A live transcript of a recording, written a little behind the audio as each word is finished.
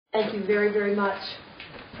Thank you very, very much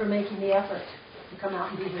for making the effort to come out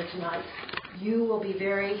and be here tonight. You will be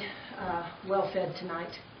very well fed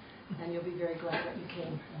tonight, and you'll be very glad that you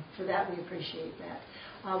came. For that, we appreciate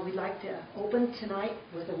that. We'd like to open tonight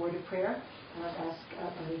with a word of prayer. I'd ask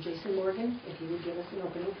Brother Jason Morgan if he would give us an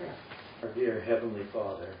opening prayer. Our dear Heavenly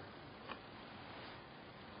Father,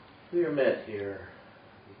 we are met here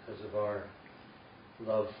because of our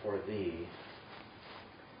love for Thee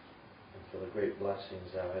and for the great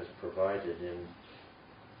blessings Thou hast provided in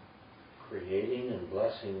creating and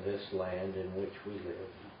blessing this land in which we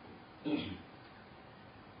live.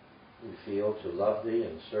 We feel to love Thee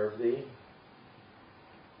and serve Thee.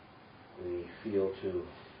 We feel to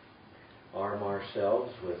arm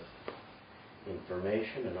ourselves with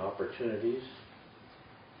information and opportunities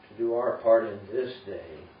to do our part in this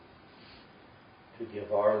day, to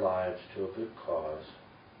give our lives to a good cause,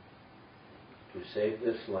 to save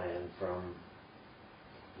this land from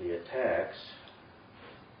the attacks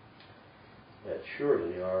that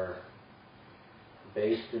surely are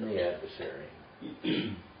based in the adversary,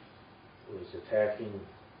 who is attacking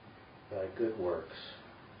Thy good works.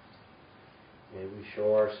 May we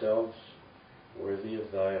show ourselves worthy of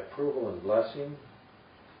Thy approval and blessing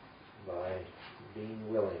by being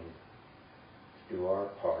willing to do our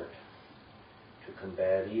part to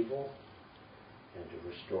combat evil and to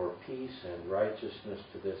restore peace and righteousness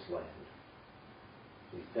to this land.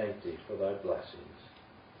 We thank Thee for Thy blessings.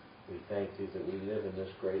 We thank Thee that we live in this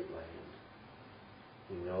great land.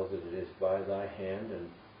 We know that it is by Thy hand and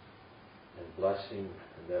blessing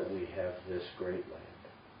that we have this great land.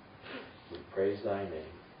 We praise Thy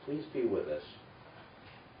name. Please be with us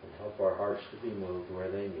and help our hearts to be moved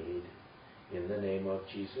where they need. In the name of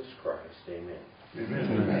Jesus Christ, amen.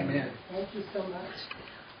 Amen. Amen. Thank you so much.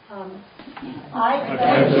 I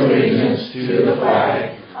pledge allegiance to the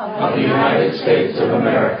flag of the United States of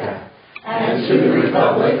America and to the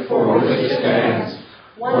republic for which it stands,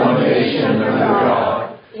 one nation under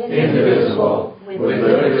God, indivisible, with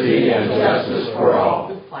liberty and justice for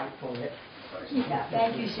all. Fight for it.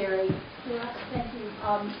 Thank you, Sherry. Thank you.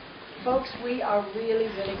 Folks, we are really,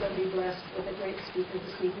 really going to be blessed with a great speaker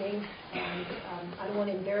this evening, and I don't want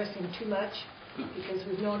to embarrass him too much because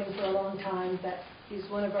we've known him for a long time, but he's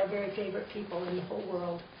one of our very favorite people in the whole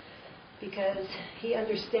world because he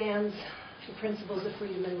understands the principles of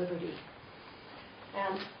freedom and liberty.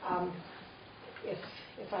 And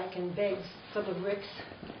if I can beg some of Rick's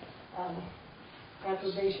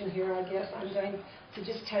approbation here, I guess I'm going to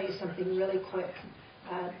just tell you something really quick.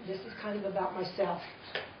 This is kind of about myself,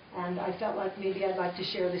 and I felt like maybe I'd like to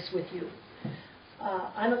share this with you.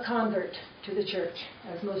 I'm a convert to the church,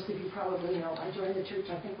 as most of you probably know. I joined the church,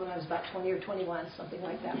 I think, when I was about 20 or 21, something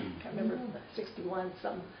like that. I can't remember, 61,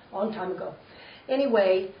 some long time ago.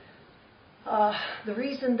 Anyway, the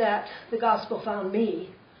reason that the gospel found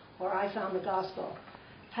me, or I found the gospel,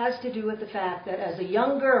 has to do with the fact that as a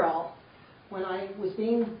young girl, when I was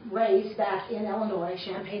being raised back in Illinois,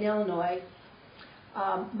 Champaign, Illinois,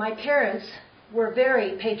 my parents were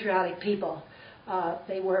very patriotic people.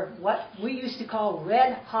 They were what we used to call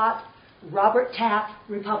red-hot Robert Taft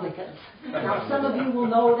Republicans. Now, some of you will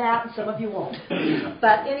know that, and some of you won't.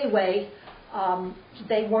 But anyway,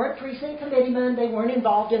 they weren't precinct committeemen. They weren't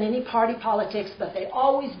involved in any party politics, but they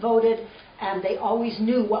always voted, and they always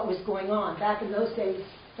knew what was going on. Back in those days,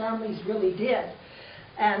 families really did.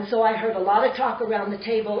 And so I heard a lot of talk around the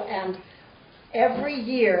table, and every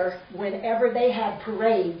year, whenever they had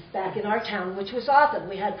parades back in our town, which was often,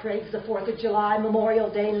 we had parades the 4th of July, Memorial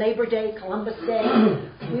Day, Labor Day, Columbus Day,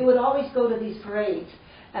 we would always go to these parades.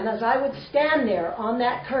 And as I would stand there on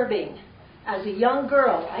that curbing, as a young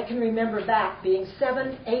girl, I can remember back being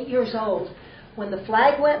 7, 8 years old, when the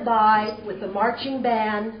flag went by with the marching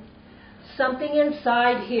band, something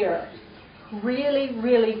inside here really,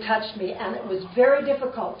 really touched me, and it was very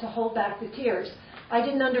difficult to hold back the tears. I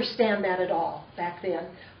didn't understand that at all back then,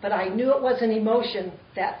 but I knew it was an emotion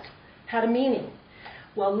that had a meaning.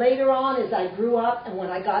 Well, later on, as I grew up and when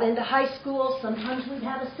I got into high school, sometimes we'd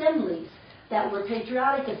have assemblies that were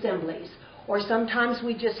patriotic assemblies, or sometimes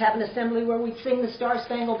we'd just have an assembly where we'd sing the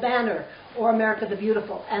Star-Spangled Banner or America the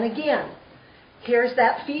Beautiful. And again, here's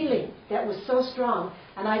that feeling that was so strong,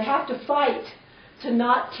 and I'd have to fight to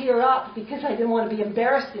not tear up because I didn't want to be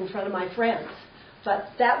embarrassed in front of my friends. But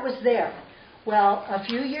that was there. Well, a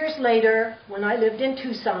few years later, when I lived in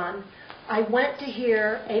Tucson, I went to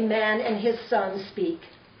hear a man and his son speak.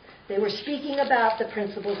 They were speaking about the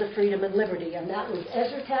principles of freedom and liberty, and that was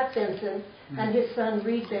Ezra Taft Benson and his son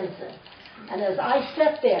Reed Benson. And as I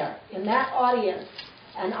sat there in that audience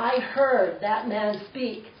and I heard that man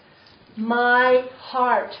speak, my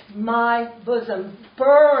heart, my bosom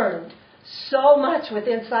burned so much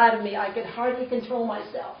within inside of me I could hardly control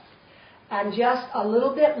myself. And just a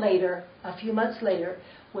little bit later, a few months later,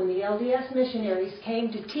 when the LDS missionaries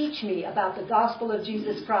came to teach me about the gospel of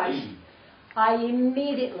Jesus Christ, I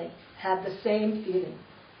immediately had the same feeling.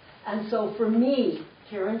 And so for me,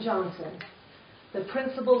 Karen Johnson, the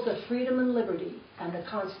principles of freedom and liberty and the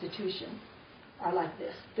Constitution are like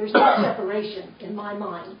this. There's no separation in my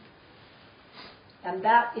mind. And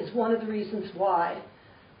that is one of the reasons why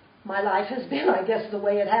my life has been, I guess, the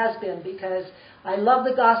way it has been, because I love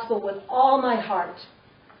the gospel with all my heart.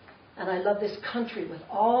 And I love this country with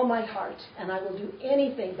all my heart. And I will do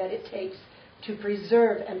anything that it takes to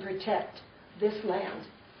preserve and protect this land.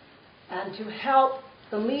 And to help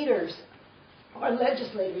the leaders, our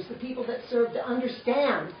legislators, the people that serve, to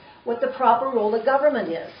understand what the proper role of government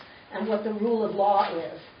is and what the rule of law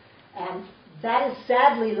is. And that is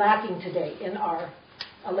sadly lacking today in our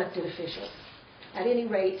elected officials. At any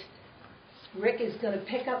rate, Rick is going to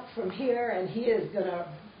pick up from here, and he is going to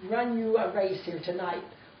run you a race here tonight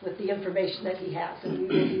with the information that he has, and we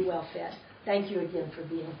will be well fed. Thank you again for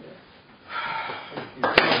being here.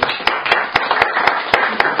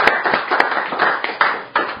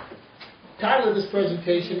 The title of this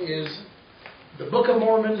presentation is The Book of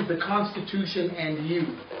Mormon, the Constitution, and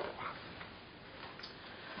You.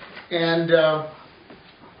 And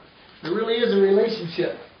there really is a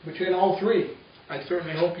relationship between all three. I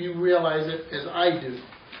certainly hope you realize it as I do.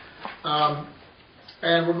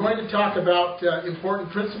 And we're going to talk about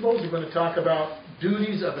important principles. We're going to talk about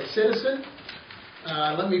duties of a citizen.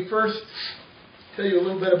 Let me first tell you a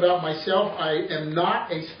little bit about myself. I am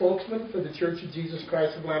not a spokesman for the Church of Jesus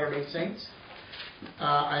Christ of Latter-day Saints.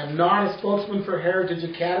 I am not a spokesman for Heritage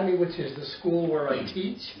Academy, which is the school where I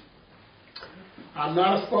teach. I'm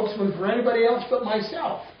not a spokesman for anybody else but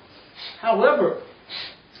myself. However,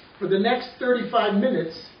 for the next 35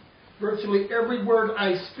 minutes, virtually every word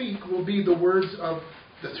I speak will be the words of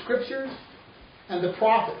the Scriptures and the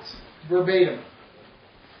prophets, verbatim.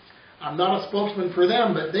 I'm not a spokesman for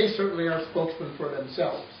them, but they certainly are spokesmen for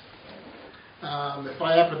themselves. If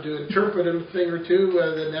I happen to interpret a thing or two,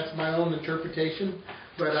 then that's my own interpretation.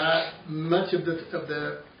 But much of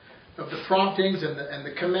the promptings and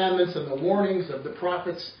the commandments and the warnings of the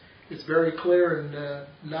prophets is very clear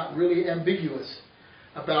and not really ambiguous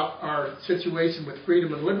about our situation with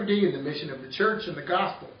freedom and liberty and the mission of the church and the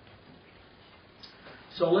gospel.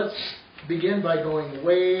 So let's begin by going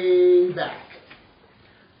way back.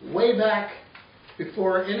 Way back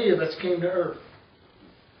before any of us came to earth.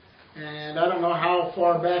 And I don't know how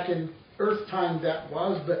far back in earth time that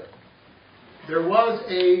was, but there was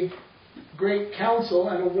a great council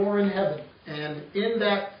and a war in heaven. And in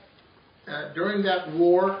that, during that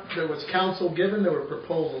war, there was counsel given, there were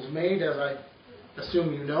proposals made, as I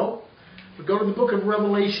assume you know. But go to the book of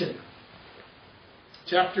Revelation,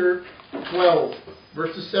 chapter 12,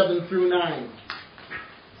 verses 7 through 9.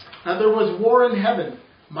 Now there was war in heaven.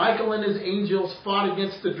 Michael and his angels fought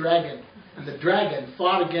against the dragon, and the dragon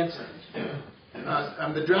fought against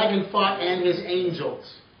the dragon fought and his angels,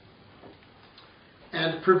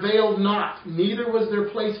 and prevailed not. Neither was their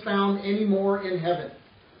place found any more in heaven.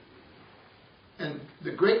 And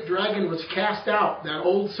the great dragon was cast out, that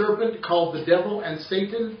old serpent called the devil and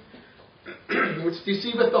Satan, which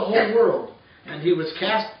deceiveth the whole world. And he was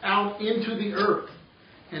cast out into the earth,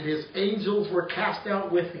 and his angels were cast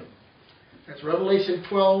out with him. That's Revelation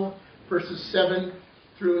 12, verses 7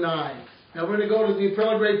 through 9. Now we're going to go to the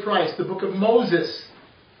Pearl of Great Price, the book of Moses,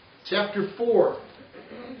 chapter 4,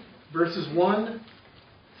 verses 1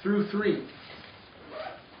 through 3.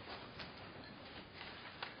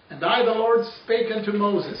 And I, the Lord, spake unto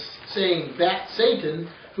Moses, saying, That Satan,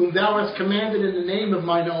 whom thou hast commanded in the name of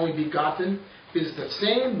mine only begotten, is the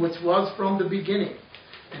same which was from the beginning.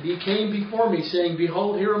 And he came before me, saying,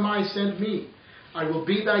 Behold, here am I, send me. I will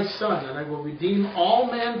be thy son, and I will redeem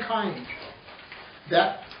all mankind,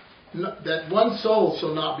 that one soul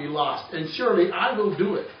shall not be lost. And surely I will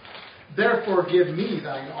do it. Therefore give me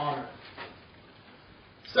thine honor.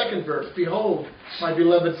 Second verse, Behold, my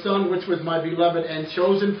beloved Son, which was my beloved and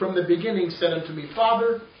chosen from the beginning, said unto me,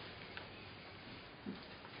 Father,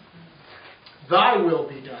 thy will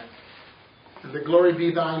be done, and the glory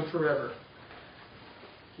be thine forever.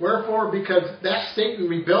 Wherefore, because that Satan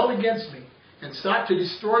rebelled against me, and sought to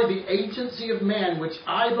destroy the agency of man, which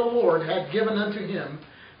I, the Lord, had given unto him,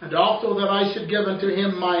 and also that I should give unto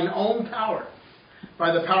him mine own power.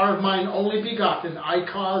 By the power of mine only begotten, I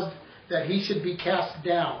caused that he should be cast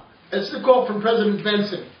down. That's the quote from President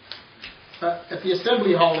Benson at the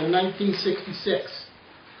Assembly Hall in 1966.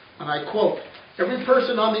 And I quote, Every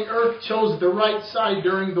person on the earth chose the right side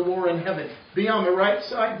during the war in heaven. Be on the right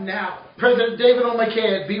side now. President David O.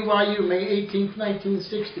 McKay at BYU, May 18,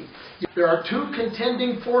 1960. There are two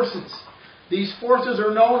contending forces. These forces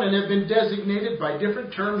are known and have been designated by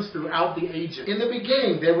different terms throughout the ages. In the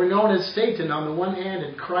beginning, they were known as Satan on the one hand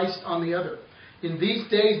and Christ on the other. In these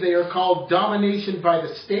days, they are called domination by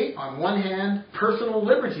the state on one hand, personal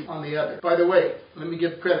liberty on the other. By the way, let me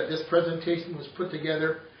give credit. This presentation was put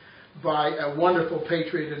together by a wonderful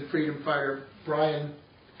patriot and freedom fighter, Brian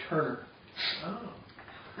Turner. Oh.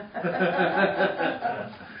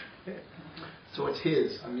 So it's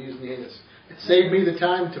his. I'm using his. It saved me the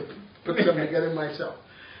time to put something together myself.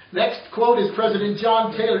 Next quote is President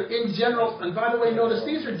John Taylor. In general, and by the way, notice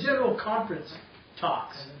these are general conference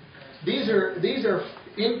talks. These are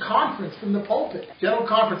in conference from the pulpit. General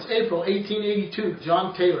Conference, April 1882,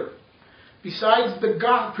 John Taylor. Besides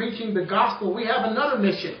preaching the gospel, we have another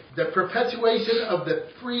mission, the perpetuation of the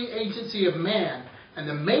free agency of man and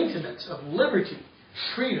the maintenance of liberty,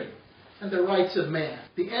 freedom, and the rights of man.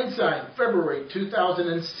 The Ensign, February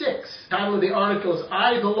 2006. Title of the article is,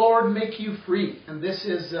 I, the Lord, Make You Free. And this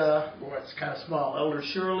is, it's kind of small, Elder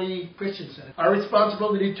Shirley Christensen. Our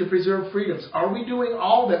responsibility to preserve freedoms. Are we doing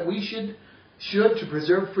all that we should to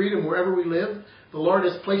preserve freedom wherever we live? The Lord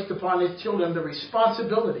has placed upon His children the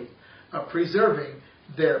responsibility of preserving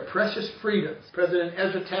their precious freedoms. President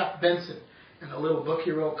Ezra Taft Benson, in a little book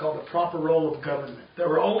he wrote called The Proper Role of Government. There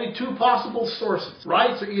are only two possible sources.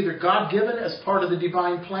 Rights are either God-given as part of the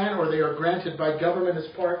divine plan, or they are granted by government as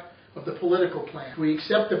part of the political plan. If we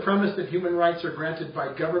accept the premise that human rights are granted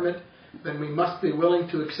by government, then we must be willing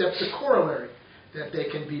to accept the corollary, that they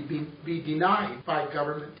can be denied by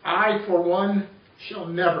government. I, for one, shall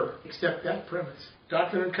never accept that premise.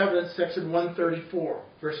 Doctrine and Covenants, section 134,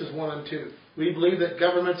 verses 1 and 2. We believe that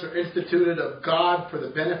governments are instituted of God for the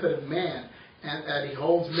benefit of man, and that He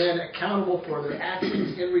holds men accountable for their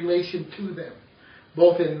actions in relation to them,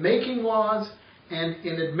 both in making laws and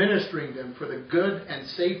in administering them for the good and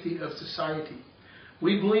safety of society.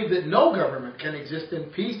 We believe that no government can exist in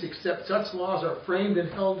peace except such laws are framed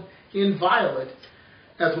and held inviolate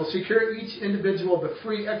as will secure each individual the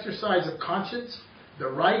free exercise of conscience, the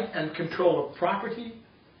right and control of property,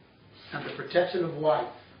 and the protection of life.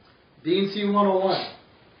 D&C 101,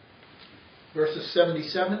 verses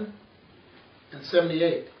 77 and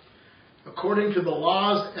 78. According to the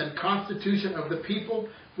laws and constitution of the people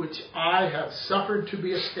which I have suffered to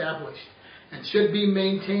be established, and should be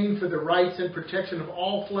maintained for the rights and protection of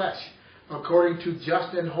all flesh, according to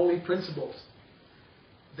just and holy principles,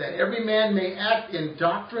 that every man may act in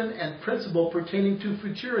doctrine and principle pertaining to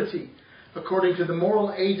futurity, according to the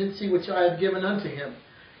moral agency which I have given unto him,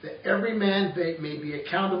 that every man may be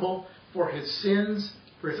accountable for his sins,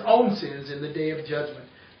 for his own sins in the day of judgment.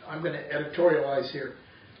 I'm going to editorialize here.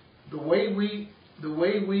 The way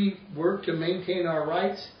we work to maintain our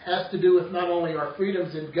rights has to do with not only our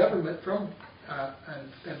freedoms in government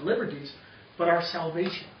and liberties, but our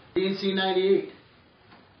salvation. D&C 98,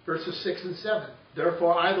 verses 6 and 7.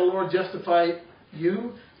 Therefore I, the Lord, justify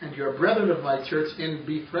you and your brethren of my church in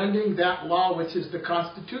befriending that law which is the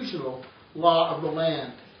constitutional law of the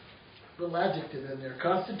land. Little adjective in there.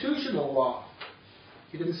 Constitutional law.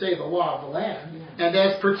 He didn't say the law of the land. And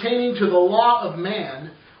as pertaining to the law of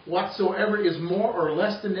man, whatsoever is more or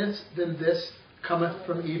less than this cometh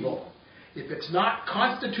from evil. If it's not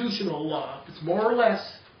constitutional law, if it's more or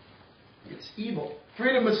less, it's evil.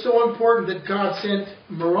 Freedom is so important that God sent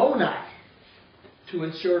Moroni to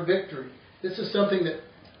ensure victory. This is something that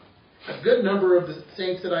a good number of the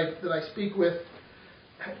saints that I speak with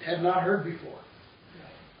had not heard before.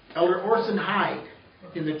 Elder Orson Hyde,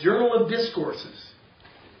 in the Journal of Discourses,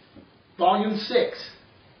 Volume 6,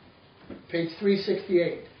 page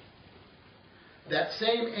 368. That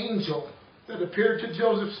same angel that appeared to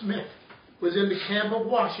Joseph Smith was in the camp of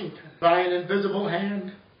Washington. By an invisible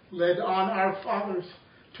hand, led on our fathers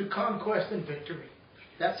to conquest and victory.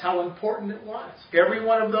 That's how important it was. Every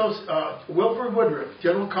one of those, Wilford Woodruff,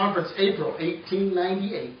 General Conference, April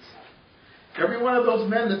 1898. Every one of those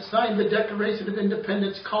men that signed the Declaration of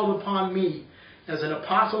Independence called upon me as an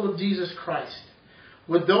apostle of Jesus Christ.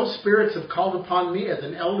 Would those spirits have called upon me as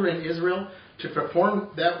an elder in Israel to perform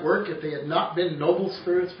that work if they had not been noble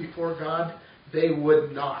spirits before God? They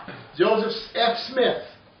would not. Joseph F. Smith,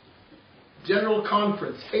 General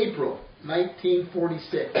Conference, April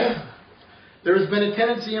 1946. There has been a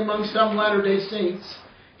tendency among some Latter-day Saints,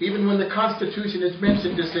 even when the Constitution is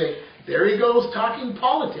mentioned, to say, there he goes talking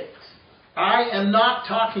politics. I am not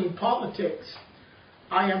talking politics.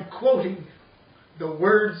 I am quoting the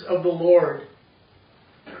words of the Lord.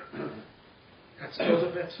 That's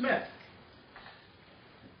Joseph F. Smith.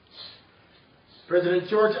 President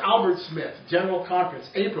George Albert Smith, General Conference,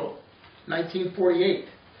 April 1948.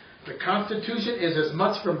 The Constitution is as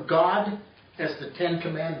much from God as the Ten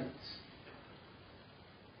Commandments.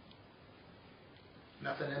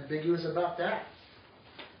 Nothing ambiguous about that.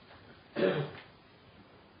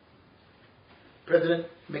 President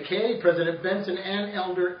McKay, President Benson, and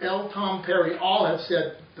Elder L. Tom Perry all have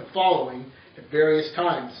said the following at various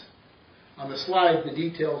times. On the slide, the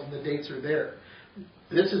details and the dates are there.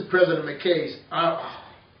 This is President McKay's. How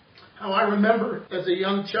I remember as a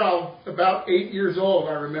young child, about 8 years old,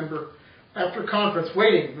 I remember after conference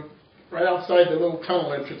waiting right outside the little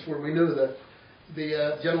tunnel entrance where we knew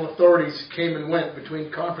the general authorities came and went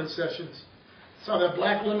between conference sessions. Saw that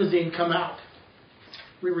black limousine come out.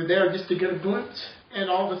 We were there just to get a glimpse, and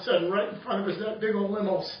all of a sudden, right in front of us, that big old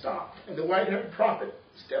limo stopped, and the white-haired prophet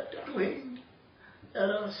stepped out, leaned at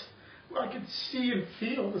us. Well, I could see and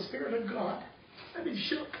feel the Spirit of God, and he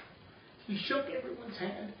shook. He shook everyone's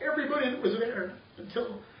hand, everybody that was there,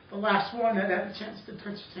 until the last one had a chance to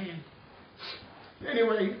touch his hand.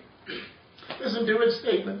 Anyway, listen to his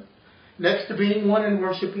statement. Next to being one and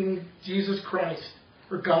worshiping Jesus Christ,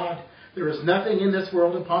 or God, there is nothing in this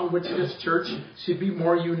world upon which this church should be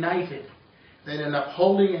more united than in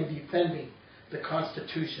upholding and defending the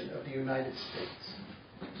Constitution of the United States.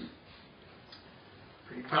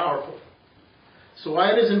 Pretty powerful. So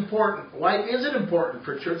why is it important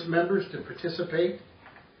for church members to participate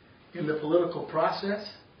in the political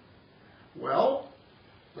process? Well,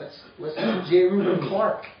 let's look at J. Reuben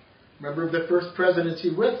Clark, member of the first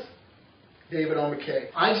presidency with David O. McKay.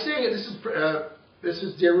 I say this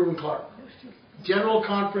is J. Reuben Clark. General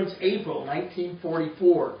Conference, April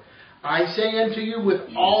 1944. I say unto you with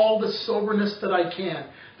all the soberness that I can,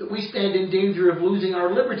 that we stand in danger of losing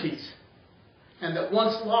our liberties, and that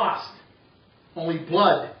once lost, only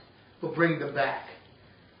blood will bring them back.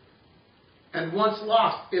 And once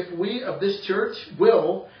lost, if we of this church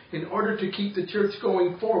will, in order to keep the church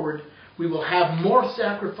going forward, we will have more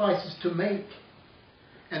sacrifices to make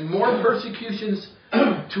and more persecutions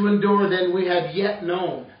to endure than we have yet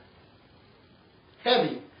known.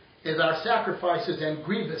 Heavy as our sacrifices and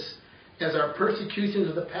grievous as our persecutions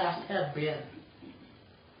of the past have been.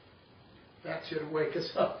 That should wake us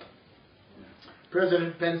up.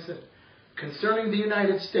 President Benson, concerning the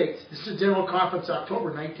United States, this is General Conference,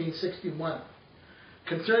 October 1961.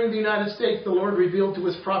 Concerning the United States, the Lord revealed to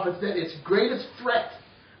his prophets that its greatest threat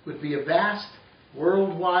would be a vast,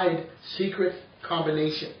 worldwide, secret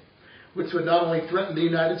combination, which would not only threaten the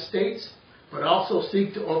United States, but also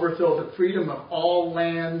seek to overthrow the freedom of all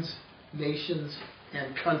lands, nations,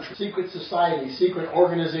 and countries. Secret society, secret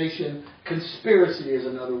organization, conspiracy is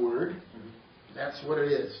another word. That's what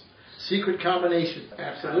it is. Secret combination.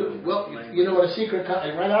 Absolutely. Well, you know what a secret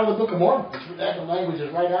combination, right out of the Book of Mormon. That language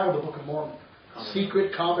is right out of the Book of Mormon.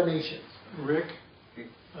 Secret combinations. Rick,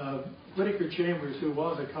 Whittaker Chambers, who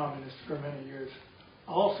was a communist for many years,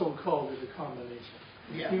 also called it a combination.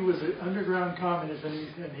 Yeah. He was an underground communist,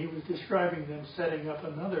 and he was describing them setting up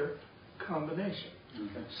another combination,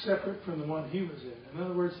 separate from the one he was in. In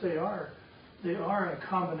other words, they are a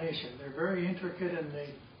combination. They're very intricate, and they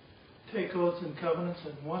take oaths and covenants,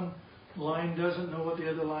 and one line doesn't know what the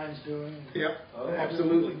other line's doing. Yep,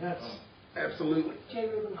 absolutely. Absolutely. J.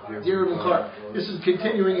 Reuben Clark. J. Reuben Clark. This is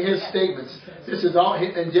continuing his statements. This is all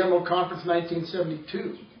in General Conference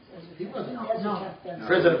 1972. He wasn't. No.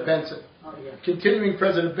 President Benson. Continuing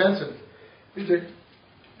President Benson.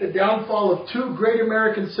 The downfall of two great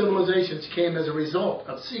American civilizations came as a result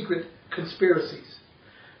of secret conspiracies.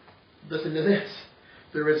 Listen to this.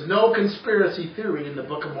 There is no conspiracy theory in the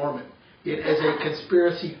Book of Mormon. It is a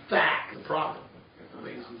conspiracy fact. The prophet,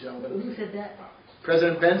 ladies and gentlemen. Who said that?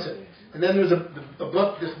 President Benson. And then there's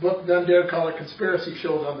this book done there called Conspiracy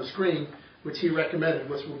Shows on the Screen, which he recommended,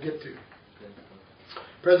 which we'll get to.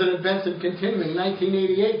 President Benson continuing,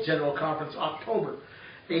 1988 General Conference, October.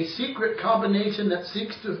 A secret combination that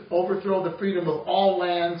seeks to overthrow the freedom of all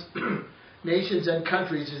lands, nations, and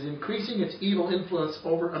countries is increasing its evil influence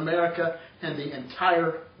over America and the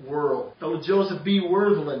entire world. Elder Joseph B.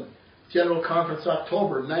 Worthland, General Conference,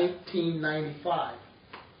 October 1995.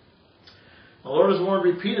 The Lord has warned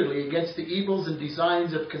repeatedly against the evils and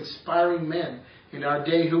designs of conspiring men in our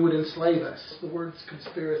day who would enslave us. The word's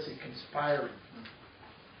conspiracy, conspiring.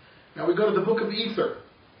 Now we go to the book of Ether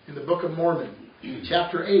in the Book of Mormon,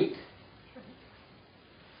 chapter 8,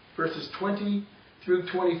 verses 20 through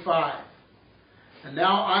 25. And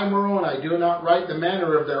now I, Moroni, do not write the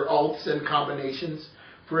manner of their oaths and combinations,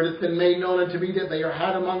 for it has been made known unto me that they are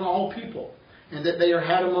had among all people, and that they are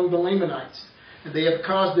had among the Lamanites. And they have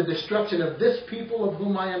caused the destruction of this people of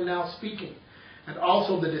whom I am now speaking. and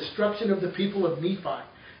also the destruction of the people of Nephi.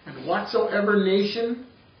 And whatsoever nation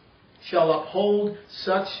shall uphold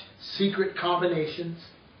such secret combinations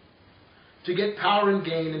to get power and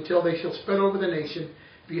gain until they shall spread over the nation,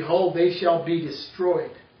 behold, they shall be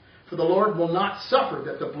destroyed. For the Lord will not suffer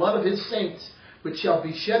that the blood of his saints, which shall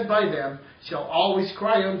be shed by them, shall always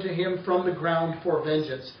cry unto him from the ground for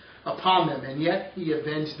vengeance upon them, and yet he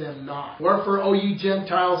avenged them not. Wherefore, O ye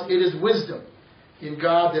Gentiles, it is wisdom in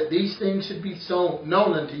God that these things should be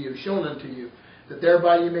known unto you, shown unto you, that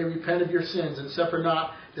thereby you may repent of your sins, and suffer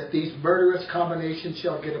not that these murderous combinations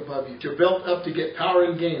shall get above you. You're built up to get power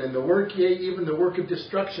and gain, and the work, yea, even the work of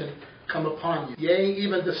destruction, come upon you. Yea,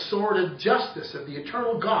 even the sword of justice of the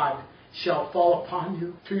eternal God shall fall upon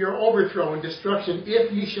you, to your overthrow and destruction,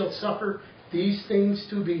 if ye shall suffer these things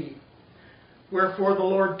to be. Wherefore the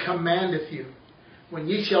Lord commandeth you, when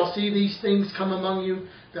ye shall see these things come among you,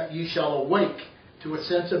 that ye shall awake to a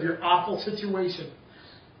sense of your awful situation,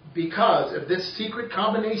 because of this secret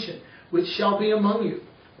combination which shall be among you,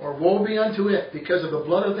 or woe be unto it, because of the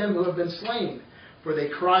blood of them who have been slain. For they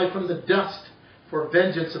cry from the dust for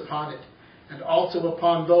vengeance upon it, and also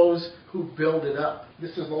upon those who build it up.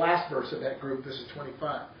 This is the last verse of that group. This is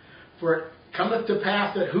 25. For it cometh to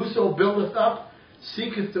pass that whoso buildeth up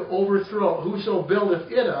seeketh to overthrow, whoso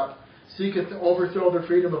buildeth it up seeketh to overthrow the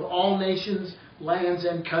freedom of all nations, lands,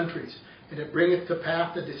 and countries. And it bringeth to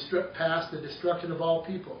pass the destruction of all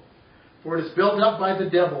people. For it is built up by the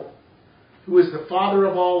devil, who is the father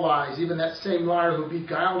of all lies, even that same liar who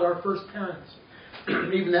beguiled our first parents,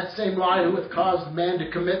 even that same liar who hath caused man to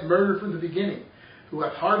commit murder from the beginning, who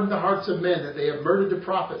hath hardened the hearts of men, that they have murdered the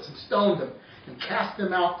prophets, and stoned them, and cast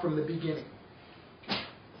them out from the beginning.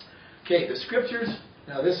 Okay, the scriptures,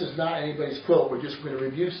 now this is not anybody's quote, we're just going to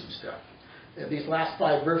review some stuff. These last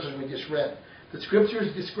 5 verses we just read. The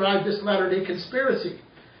scriptures describe this latter-day conspiracy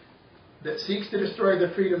that seeks to destroy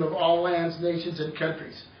the freedom of all lands, nations, and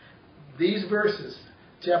countries. These verses,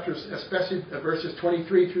 chapters, especially verses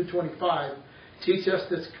 23 through 25, teach us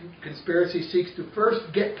this conspiracy seeks to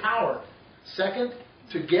first get power, second,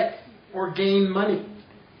 to get or gain money,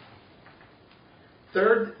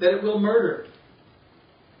 third, that it will murder,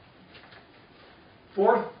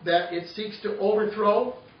 fourth, that it seeks to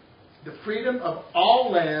overthrow the freedom of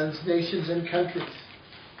all lands, nations, and countries,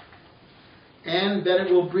 and that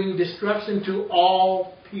it will bring destruction to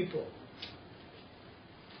all people.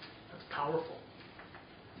 That's powerful.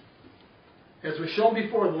 As was shown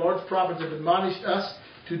before, the Lord's prophets have admonished us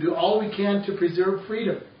to do all we can to preserve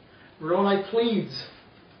freedom. Moroni pleads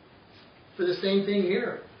for the same thing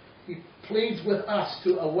here. He pleads with us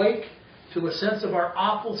to awake to a sense of our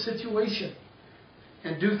awful situation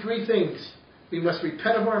and do 3 things. We must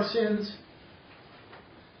repent of our sins.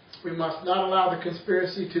 We must not allow the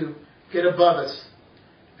conspiracy to get above us.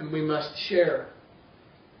 And we must share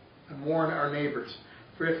and warn our neighbors.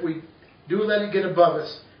 For if we do let it get above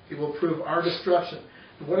us, it will prove our destruction.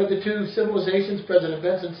 And what are the 2 civilizations President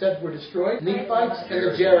Benson said were destroyed? Nephites and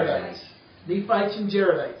the Jaredites. Nephites and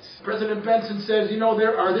Jaredites. President Benson says,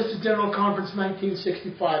 this is General Conference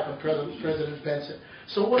 1965 from President Benson.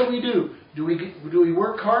 So what do? Do we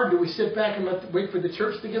work hard? Do we sit back and wait for the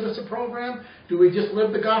church to give us a program? Do we just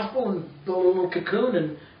live the gospel and build a little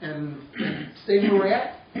cocoon and stay where we're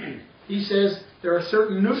at? He says there are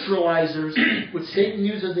certain neutralizers which Satan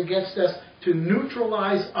uses against us to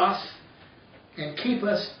neutralize us and keep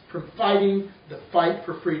us from fighting the fight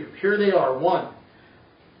for freedom. Here they are. 1.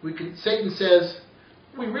 Satan says,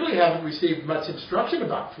 we really haven't received much instruction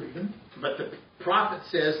about freedom, but the prophet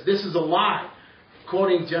says this is a lie,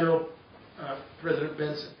 quoting General President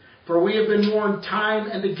Benson. For we have been warned time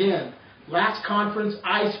and again. Last conference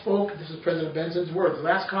I spoke, this is President Benson's words,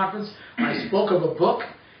 last conference I spoke of a book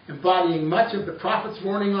embodying much of the prophet's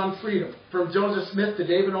warning on freedom, from Joseph Smith to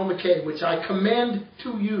David O. McKay, which I commend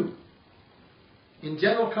to you. In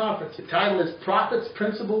General Conference, the title is Prophets,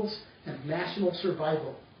 Principles, and National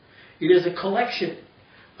Survival. It is a collection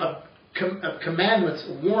of commandments,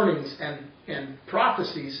 warnings, and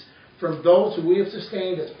prophecies from those who we have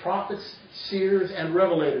sustained as prophets, seers, and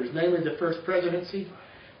revelators, namely the First Presidency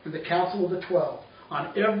and the Council of the 12,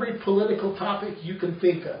 on every political topic you can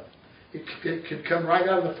think of. It could come right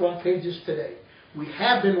out of the front pages today. We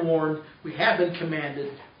have been warned, we have been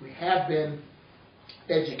commanded, we have been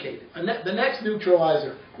educated. And the next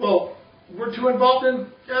neutralizer, well, we're too involved in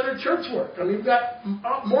other church work. I mean, we've got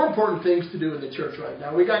more important things to do in the church right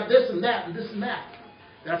now. We got this and that and this and that.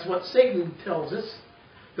 That's what Satan tells us.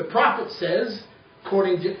 The prophet says,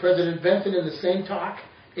 according to President Benson in the same talk,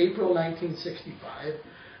 April 1965,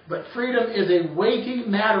 but freedom is a weighty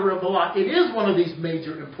matter of the law. It is one of these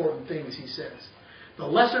major important things, he says. The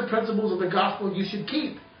lesser principles of the gospel you should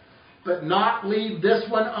keep, but not leave this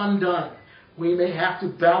one undone. We may have to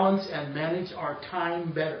balance and manage our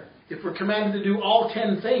time better. If we're commanded to do all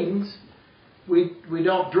 10 things, we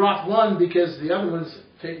don't drop one because the other ones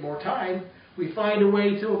take more time. We find a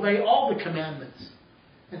way to obey all the commandments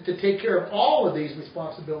and to take care of all of these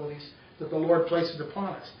responsibilities that the Lord places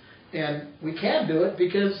upon us. And we can do it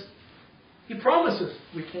because He promises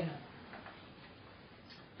we can.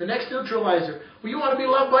 The next neutralizer. Well, you want to be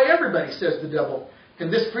loved by everybody, says the devil.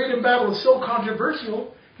 And this freedom battle is so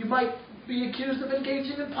controversial, you might be accused of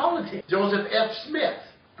engaging in politics. Joseph F. Smith,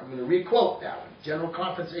 I'm going to re-quote that one, General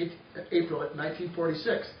Conference, April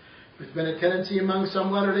 1946. There's been a tendency among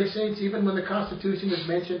some Latter-day Saints, even when the Constitution is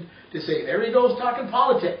mentioned, to say, there he goes talking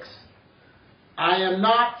politics. I am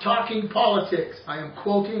not talking politics. I am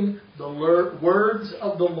quoting the words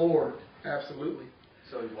of the Lord. Absolutely.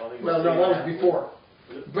 So well, no, that was before.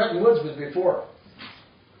 Bretton Woods was before.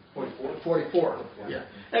 44? 44. Yeah.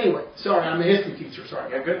 Anyway, sorry, I'm a history teacher,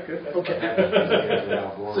 sorry. Yeah, good. Okay.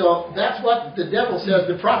 So that's what the devil says.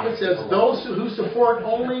 The prophet says, those who support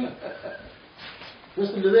only,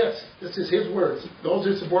 listen to this. This is his words. Those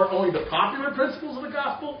who support only the popular principles of the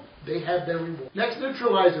gospel, they have their reward. Next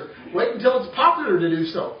neutralizer. Wait until it's popular to do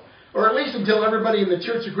so. Or at least until everybody in the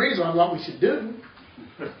church agrees on what we should do.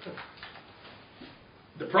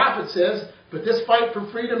 The prophet says, but this fight for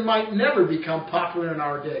freedom might never become popular in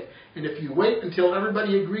our day. And if you wait until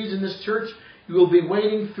everybody agrees in this church, you will be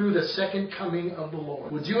waiting through the second coming of the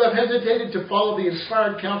Lord. Would you have hesitated to follow the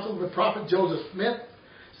inspired counsel of the prophet Joseph Smith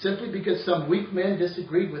simply because some weak men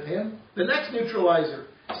disagreed with him? The next neutralizer.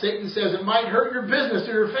 Satan says it might hurt your business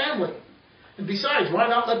or your family. And besides, why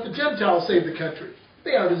not let the Gentiles save the country?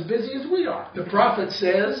 They aren't as busy as we are. The prophet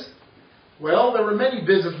says, well, there were many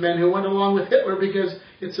businessmen who went along with Hitler because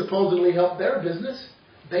it supposedly helped their business.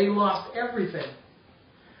 They lost everything.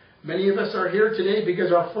 Many of us are here today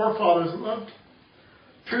because our forefathers loved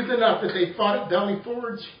truth enough that they fought at Valley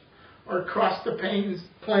Forge or crossed the plains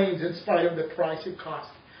in spite of the price it cost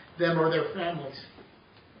them or their families.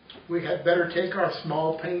 We had better take our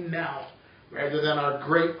small pain now rather than our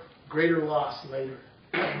greater loss later.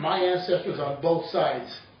 My ancestors on both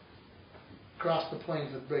sides crossed the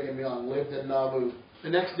plains with Brigham Young, lived in Nauvoo. The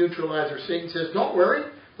next neutralizer, Satan says, don't worry,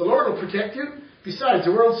 the Lord will protect you. Besides,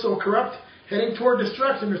 the world's so corrupt, heading toward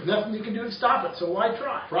destruction, there's nothing you can do to stop it, so why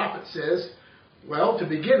try? The prophet says, well, to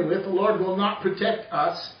begin with, the Lord will not protect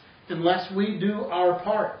us unless we do our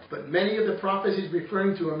part. But many of the prophecies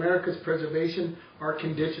referring to America's preservation are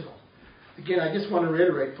conditional. Again, I just want to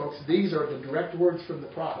reiterate, folks, these are the direct words from the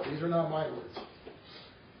prophet. These are not my words.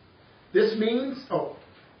 This means,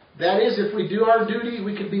 that is, if we do our duty,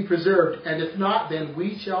 we can be preserved. And if not, then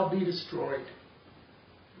we shall be destroyed.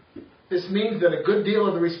 This means that a good deal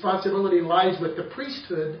of the responsibility lies with the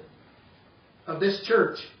priesthood of this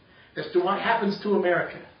church as to what happens to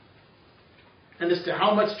America and as to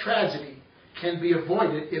how much tragedy can be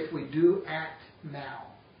avoided if we do act now.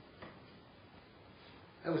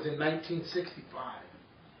 That was in 1965.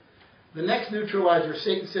 The next neutralizer,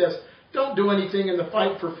 Satan says, don't do anything in the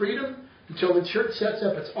fight for freedom until the church sets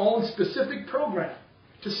up its own specific program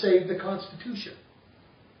to save the Constitution.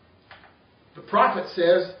 The prophet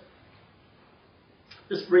says,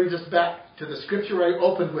 this brings us back to the scripture I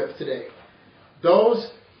opened with today.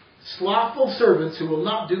 Those slothful servants who will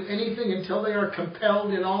not do anything until they are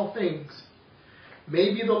compelled in all things.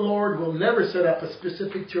 Maybe the Lord will never set up a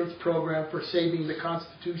specific church program for saving the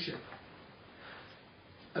Constitution.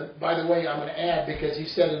 By the way, I'm going to add, because he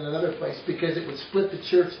said in another place, because it would split the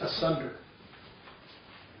church asunder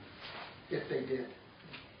if they did.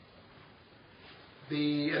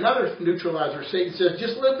 Another neutralizer, Satan says,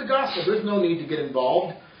 just live the gospel. There's no need to get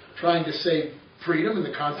involved trying to save freedom in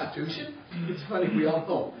the Constitution. It's funny, we all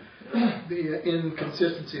know the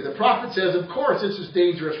inconsistency. The prophet says, of course, this is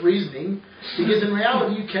dangerous reasoning, because in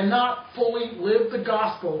reality you cannot fully live the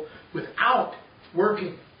gospel without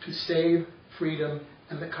working to save freedom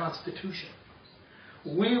and the Constitution.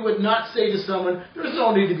 We would not say to someone, there's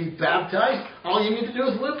no need to be baptized. All you need to do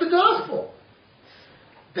is live the gospel.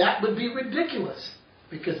 That would be ridiculous,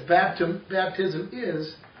 because baptism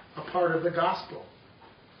is a part of the gospel.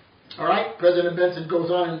 All right, President Benson goes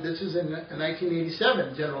on, and this is in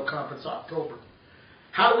 1987 General Conference, October.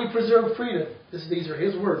 How do we preserve freedom? These are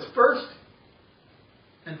his words. First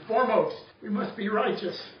and foremost, we must be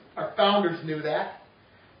righteous. Our founders knew that.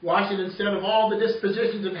 Washington said of all the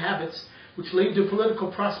dispositions and habits which lead to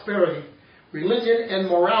political prosperity, religion and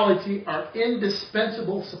morality are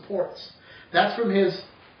indispensable supports. That's from his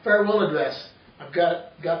farewell address. I've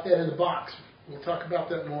got that in the box. We'll talk about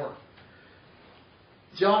that more.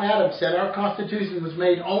 John Adams said, our Constitution was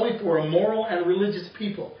made only for a moral and religious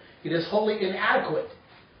people. It is wholly inadequate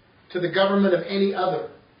to the government of any other.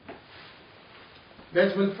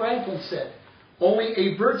 Benjamin Franklin said, only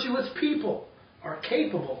a virtuous people are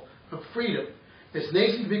capable of freedom. As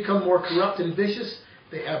nations become more corrupt and vicious,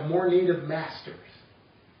 they have more need of masters.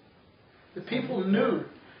 The people knew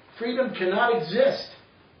freedom cannot exist.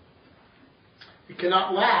 It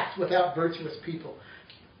cannot last without virtuous people.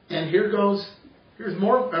 And here's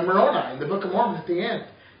Moroni in the Book of Mormon at the end.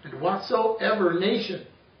 And whatsoever nation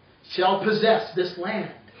shall possess this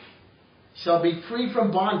land shall be free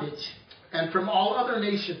from bondage and from all other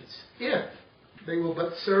nations, if they will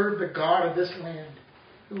but serve the God of this land,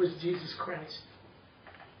 who is Jesus Christ.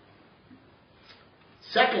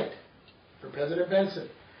 Second, for President Benson,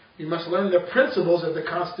 we must learn the principles of the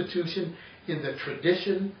Constitution in the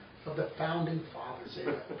tradition of the founding fathers.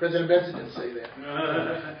 President Benson didn't say that.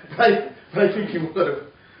 But I think he would have.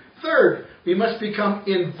 Third, we must become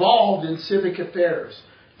involved in civic affairs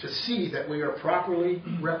to see that we are properly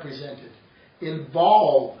represented.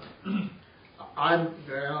 Involved. I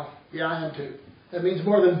am too. That means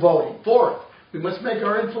more than voting. Fourth, we must make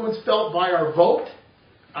our influence felt by our vote,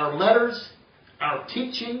 our letters, our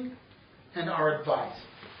teaching, and our advice.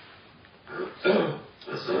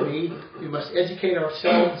 This is me. We must educate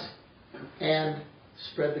ourselves and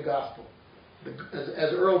spread the gospel.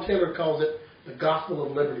 As Earl Taylor calls it, the gospel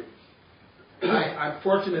of liberty. I'm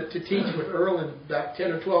fortunate to teach with Earl and about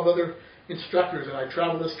 10 or 12 other instructors, and I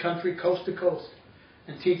travel this country coast to coast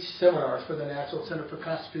and teach seminars for the National Center for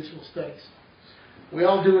Constitutional Studies. We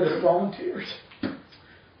all do it as volunteers.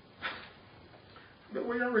 But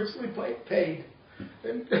we are richly paid.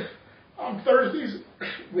 And on Thursdays,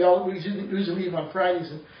 we usually leave on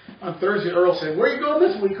Fridays, and on Thursday, Earl said, "Where are you going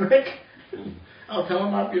this week, Rick?" I'll tell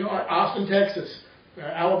him, Austin, Texas,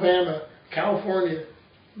 Alabama, California,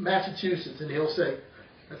 Massachusetts, and he'll say,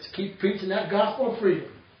 "Let's keep preaching that gospel of freedom."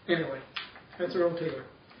 Anyway, that's Earl Taylor.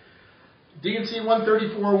 D&C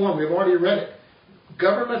 134.1, we've already read it.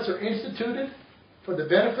 Governments are instituted for the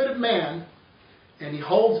benefit of man, and he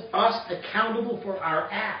holds us accountable for our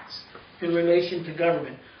acts in relation to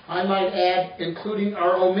government. I might add, including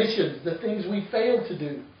our omissions, the things we fail to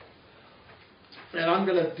do. And I'm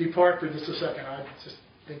going to depart for just a second. I just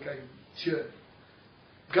think I should.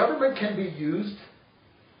 Government can be used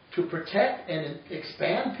to protect and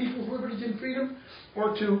expand people's liberties and freedom,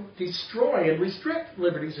 or to destroy and restrict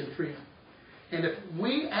liberties and freedom. And if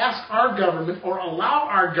we ask our government or allow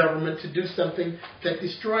our government to do something that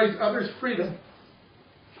destroys others' freedom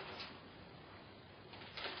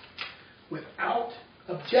without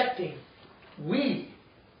objecting, we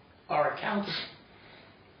are accountable.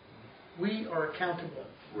 We are accountable.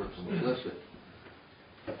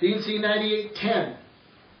 D&C 98:10.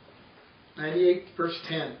 98 verse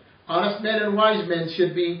 10. Honest men and wise men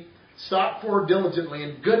should be sought for diligently,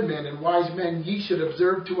 and good men and wise men ye should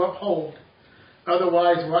observe to uphold.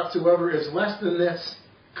 Otherwise, whatsoever is less than this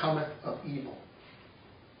cometh of evil.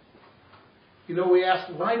 You know, we ask,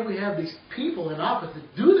 why do we have these people in office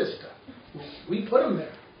that do this stuff? Well, we put them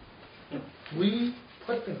there. We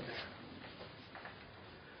put them there.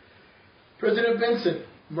 President Benson,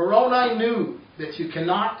 Moroni knew that you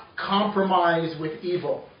cannot compromise with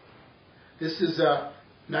evil. This is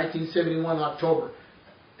 1971 October.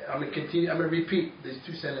 I'm going to continue. I'm going to repeat these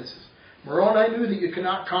two sentences. Moroni knew that you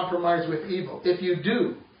cannot compromise with evil. If you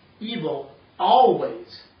do, evil always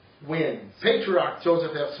wins. Patriarch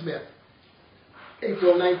Joseph F. Smith,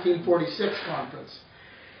 April 1946 conference.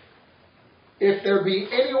 If there be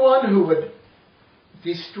anyone who would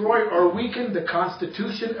destroy or weaken the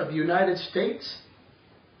Constitution of the United States,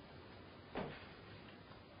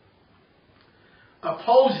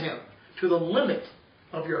 oppose him to the limit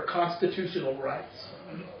of your constitutional rights.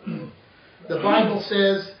 The Bible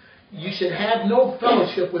says you should have no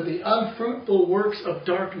fellowship with the unfruitful works of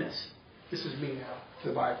darkness. This is me now,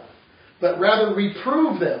 the Bible. But rather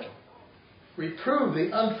reprove them. Reprove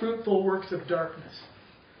the unfruitful works of darkness.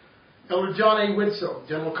 Elder John A. Widtsoe,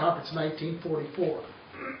 General Conference 1944,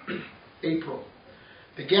 April.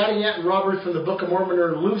 The Gadianton robbers from the Book of Mormon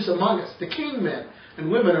are loose among us. The king men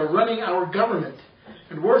and women are running our government.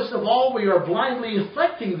 And worst of all, we are blindly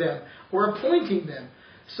electing them or appointing them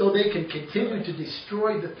so they can continue to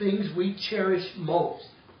destroy the things we cherish most.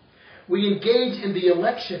 We engage in the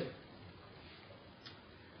election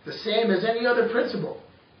the same as any other principle.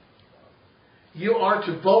 You are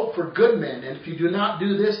to vote for good men, and if you do not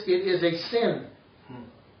do this, it is a sin.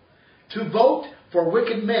 To vote for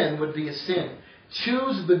wicked men would be a sin.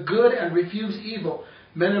 Choose the good and refuse evil.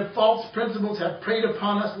 Men of false principles have preyed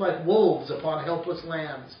upon us like wolves upon helpless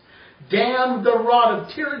lambs. Damn the rod of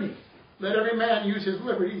tyranny. Let every man use his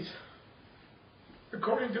liberties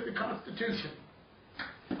according to the Constitution.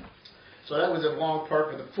 So that was a long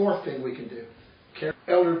part of the fourth thing we can do.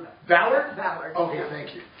 Elder Ballard? Ballard. Okay,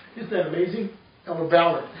 thank you. Isn't that amazing? Elder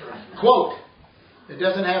Ballard. Quote. It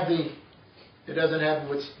doesn't have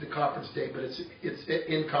what's the conference date, but it's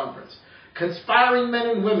in conference. Conspiring men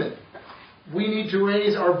and women, we need to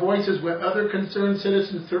raise our voices with other concerned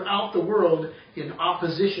citizens throughout the world in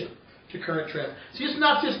opposition to current trends. See, it's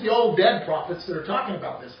not just the old dead prophets that are talking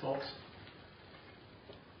about this, folks.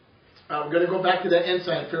 We're going to go back to that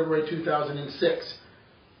Ensign February 2006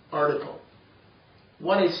 article.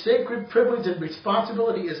 What a sacred privilege and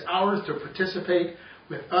responsibility is ours to participate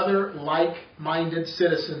with other like-minded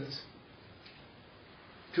citizens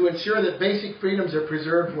to ensure that basic freedoms are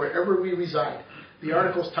preserved wherever we reside. The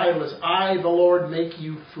article's title is, I, the Lord, make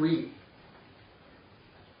you free.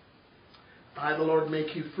 I, the Lord,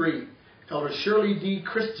 make you free. Elder Shirley D.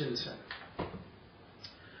 Christensen.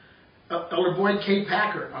 Elder Boyd K.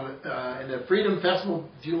 Packer in the Freedom Festival,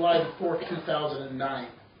 July 4th, 2009.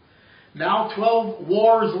 Now 12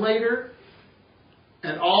 wars later,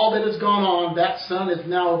 and all that has gone on, that sun is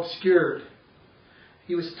now obscured.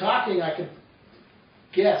 He was talking, I could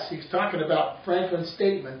guess, he was talking about Franklin's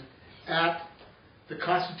statement at the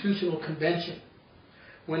Constitutional Convention,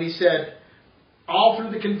 when he said, all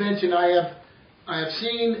through the convention I have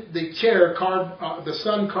seen the chair carved, the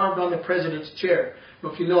sun carved on the president's chair. I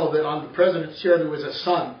don't know if you know that on the president's chair there was a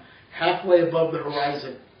sun halfway above the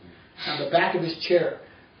horizon on the back of his chair.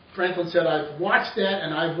 Franklin said, I've watched that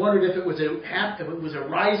and I've wondered if it was a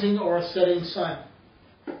rising or a setting sun.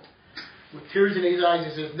 With tears in his eyes,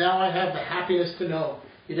 he says, now I have the happiness to know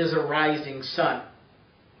it is a rising sun.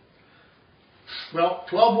 Well,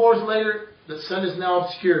 12 wars later, the sun is now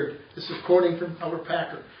obscured. This is quoting from Elder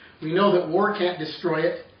Packer. We know that war can't destroy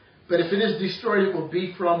it, but if it is destroyed, it will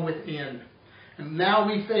be from within. And now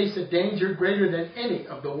we face a danger greater than any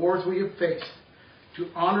of the wars we have faced. To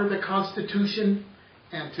honor the Constitution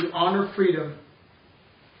and to honor freedom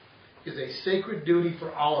is a sacred duty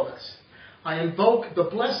for all of us. I invoke the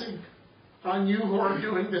blessing on you who are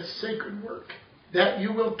doing this sacred work, that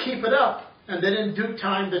you will keep it up, and that in due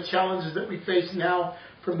time the challenges that we face now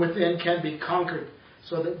from within can be conquered,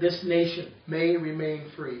 so that this nation may remain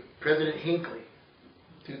free. President Hinckley,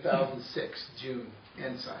 2006, June,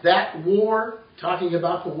 Ensign. That war, talking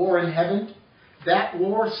about the war in heaven, that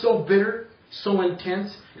war so bitter, so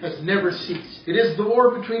intense, has never ceased. It is the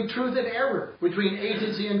war between truth and error, between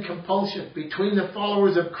agency and compulsion, between the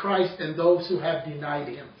followers of Christ and those who have denied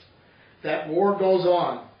Him. That war goes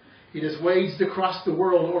on. It is waged across the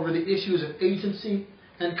world over the issues of agency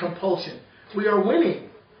and compulsion. We are winning.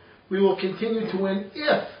 We will continue to win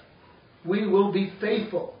if we will be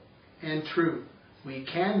faithful and true. We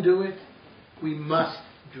can do it. We must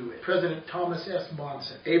do it. President Thomas S.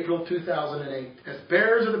 Monson, April 2008. As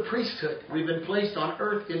bearers of the priesthood, we've been placed on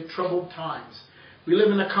earth in troubled times. We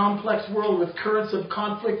live in a complex world with currents of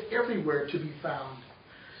conflict everywhere to be found.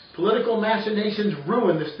 Political machinations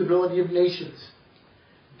ruin the stability of nations.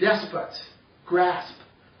 Despots grasp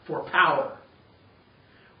for power.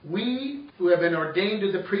 We who have been ordained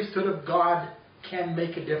to the priesthood of God can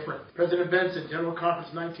make a difference. President Benson, General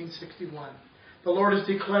Conference 1961. The Lord has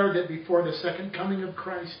declared that before the second coming of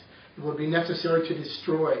Christ, it will be necessary to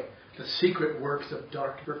destroy the secret works of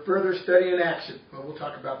darkness. For further study and action, well, we'll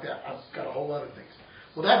talk about that. I've got a whole lot of things.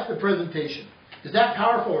 Well, that's the presentation. Is that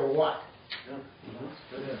powerful or what?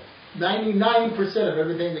 Yeah. 99% of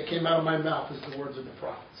everything that came out of my mouth is the words of the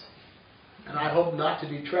prophets. And I hope not to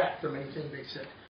detract from anything they said.